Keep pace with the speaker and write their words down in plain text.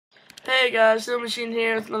Hey guys, Steel Machine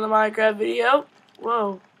here with another Minecraft video.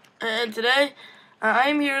 Whoa. And today,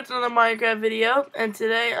 I'm here with another Minecraft video, and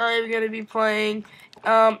today I'm going to be playing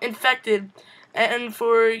Infected. And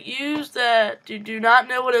for you that do not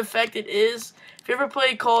know what Infected is, if you ever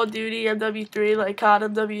played Call of Duty MW3, like COD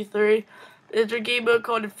MW3, there's a game mode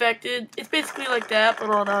called Infected. It's basically like that,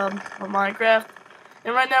 but on Minecraft.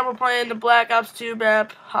 And right now we're playing the Black Ops 2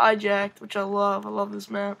 map, Hijacked, which I love. I love this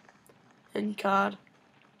map in COD.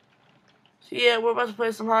 So yeah, we're about to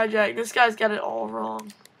play some Hijack. This guy's got it all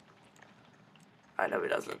wrong. I know he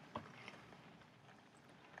doesn't.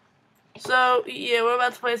 So yeah, we're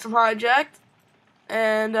about to play some Hijacked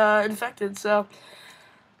and Infected. So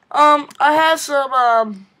I have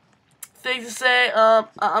some things to say.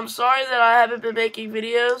 I'm sorry that I haven't been making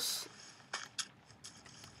videos.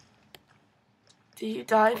 Do you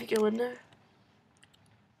die if you go in there?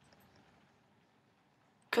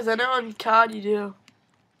 Cause I know in COD you do.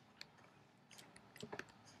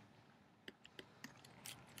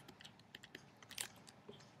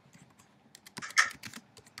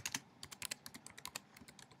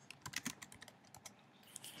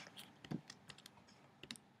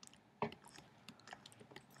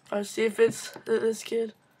 Let's see if it's this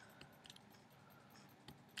kid.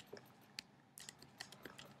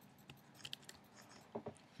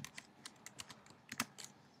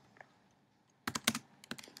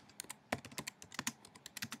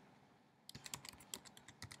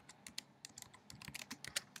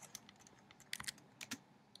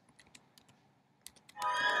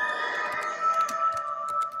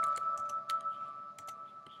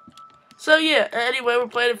 So yeah, anyway, we're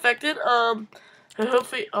playing Infected.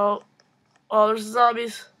 Hopefully, oh, there's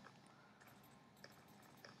zombies.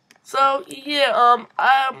 So yeah,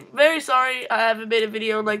 I'm very sorry I haven't made a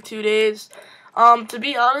video in like 2 days. To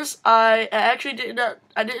be honest, I actually didn't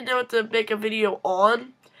know what to make a video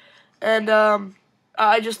on, and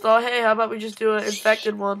I just thought, hey, how about we just do an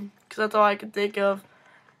Infected one? Because that's all I could think of.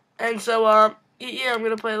 And so yeah, I'm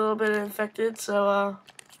gonna play a little bit of Infected. So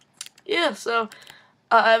yeah, so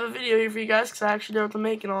I have a video here for you guys because I actually know what to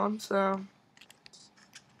make it on. So.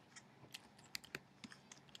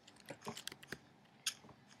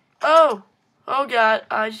 Oh god,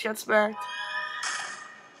 I just got smacked.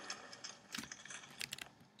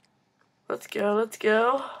 Let's go, let's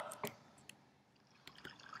go.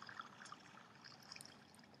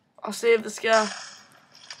 I'll save this guy.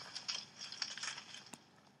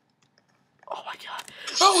 Oh my god.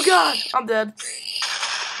 Oh god, I'm dead.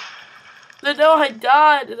 No, I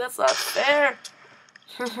died. That's not fair.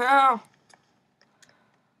 No.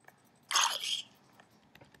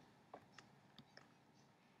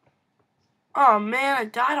 Oh man, I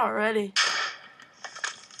died already.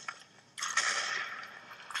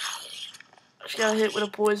 I just got hit with a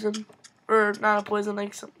poison. Or not a poison,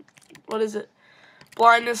 like some, what is it?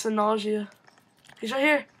 Blindness and nausea. He's right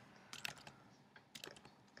here.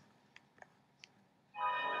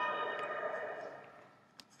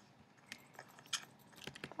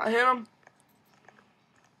 I hit him.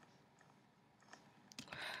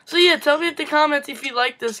 So yeah, tell me in the comments if you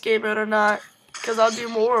like this game mode or not. Because I'll do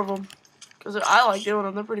more of them. Because I like doing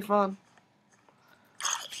them. They're pretty fun.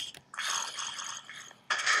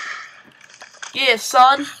 Yeah,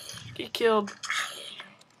 son. Get killed.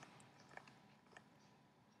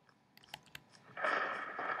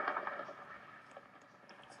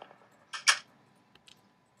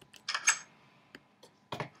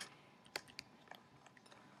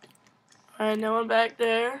 Alright, no one back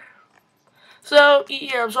there. So,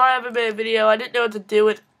 yeah, I'm sorry I haven't made a video. I didn't know what to do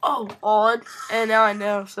with on, and now I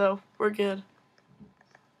know, so we're good.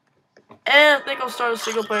 And I think I'll start a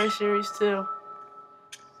single player series too.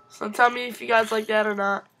 So tell me if you guys like that or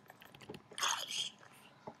not.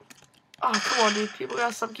 Oh, come on, dude. People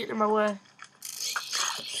gotta stop getting in my way.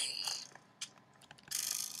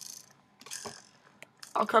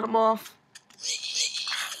 I'll cut them off.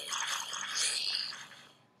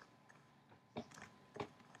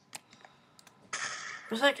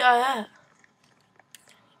 Where's that guy at?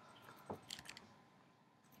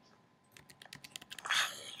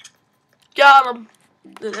 Got him.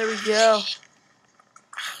 There we go.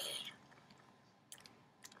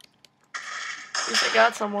 At least I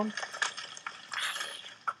got someone.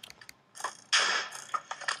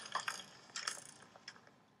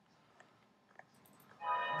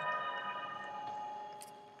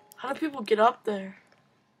 How do people get up there?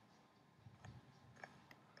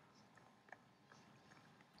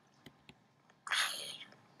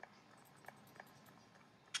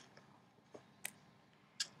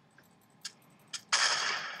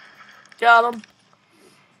 Got him.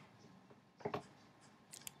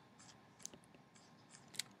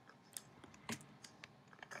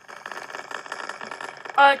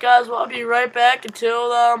 Alright guys, well I'll be right back until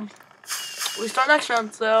we start next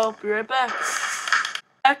round, so be right back.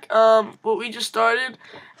 What we just started,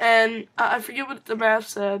 and I forget what the map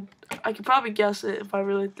said. I could probably guess it if I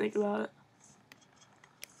really think about it.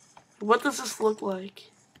 What does this look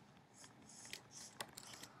like?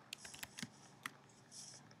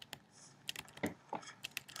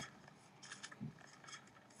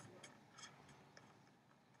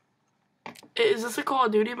 Is this a Call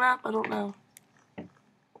of Duty map? I don't know.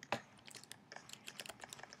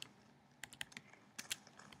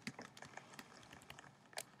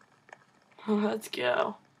 Let's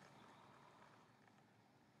go.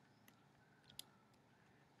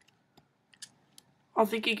 I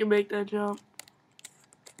think he can make that jump.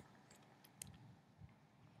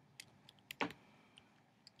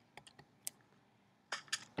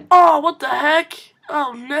 Oh, what the heck?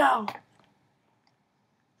 Oh no.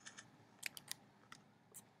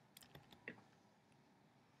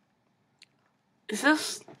 Is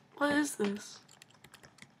this, what is this?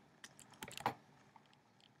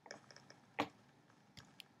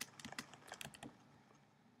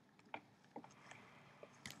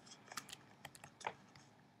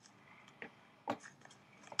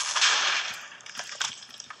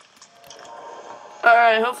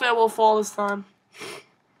 Alright, hopefully I won't fall this time.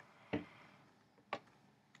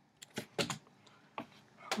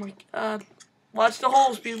 Oh my god. Watch the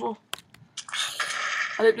holes, people.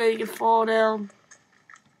 I didn't know you could fall down.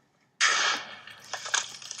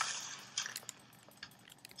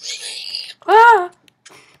 Ah!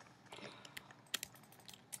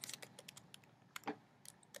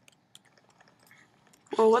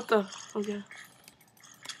 Whoa, what the? Okay.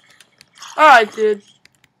 Alright, dude.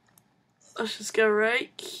 Let's just go right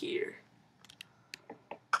here.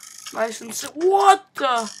 Nice and simple. What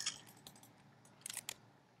the?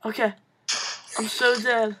 Okay. I'm so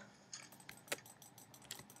dead.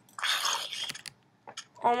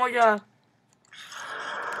 Oh my god.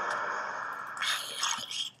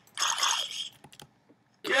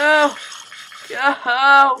 Go! Go!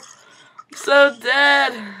 I'm so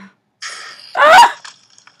dead. Ah!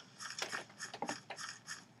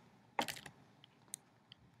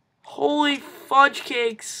 Holy fudge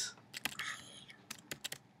cakes.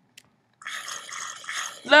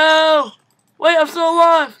 No! Wait, I'm still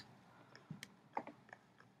alive.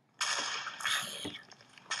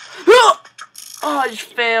 Oh, I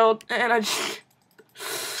just failed. And I just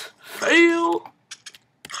failed.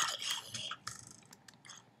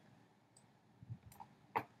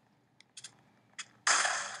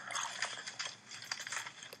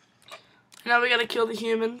 Now we gotta kill the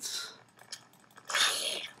humans.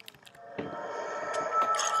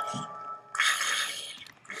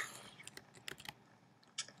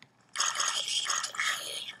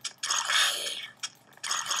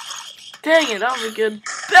 Dang it, that was a good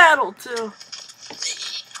battle too.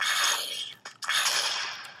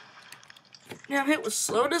 Yeah, I'm hit with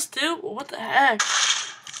slowness too? What the heck?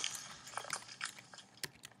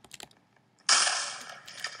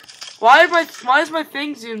 Why is my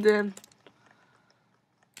thing zoomed in?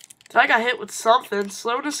 I got hit with something.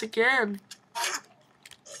 Slowness again.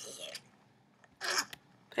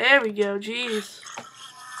 There we go, jeez.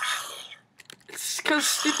 It's because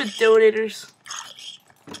stupid donators.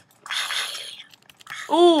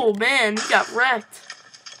 Oh man, he got wrecked.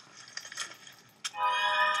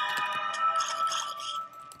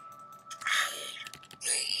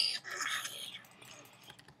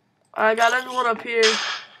 I got everyone up here.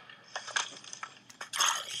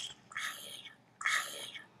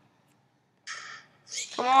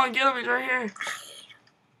 Come on, get him, he's right here.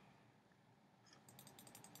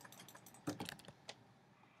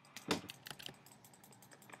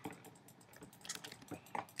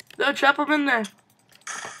 No, trap him in there.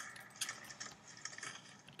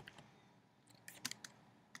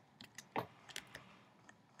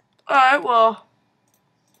 Alright, well.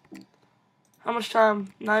 How much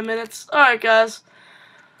time? 9 minutes? Alright, guys.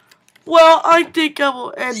 Well, I think I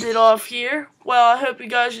will end it off here. Well, I hope you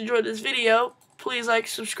guys enjoyed this video. Please like,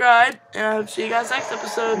 subscribe, and I hope to see you guys next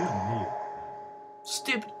episode.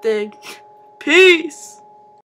 Stupid thing. Peace!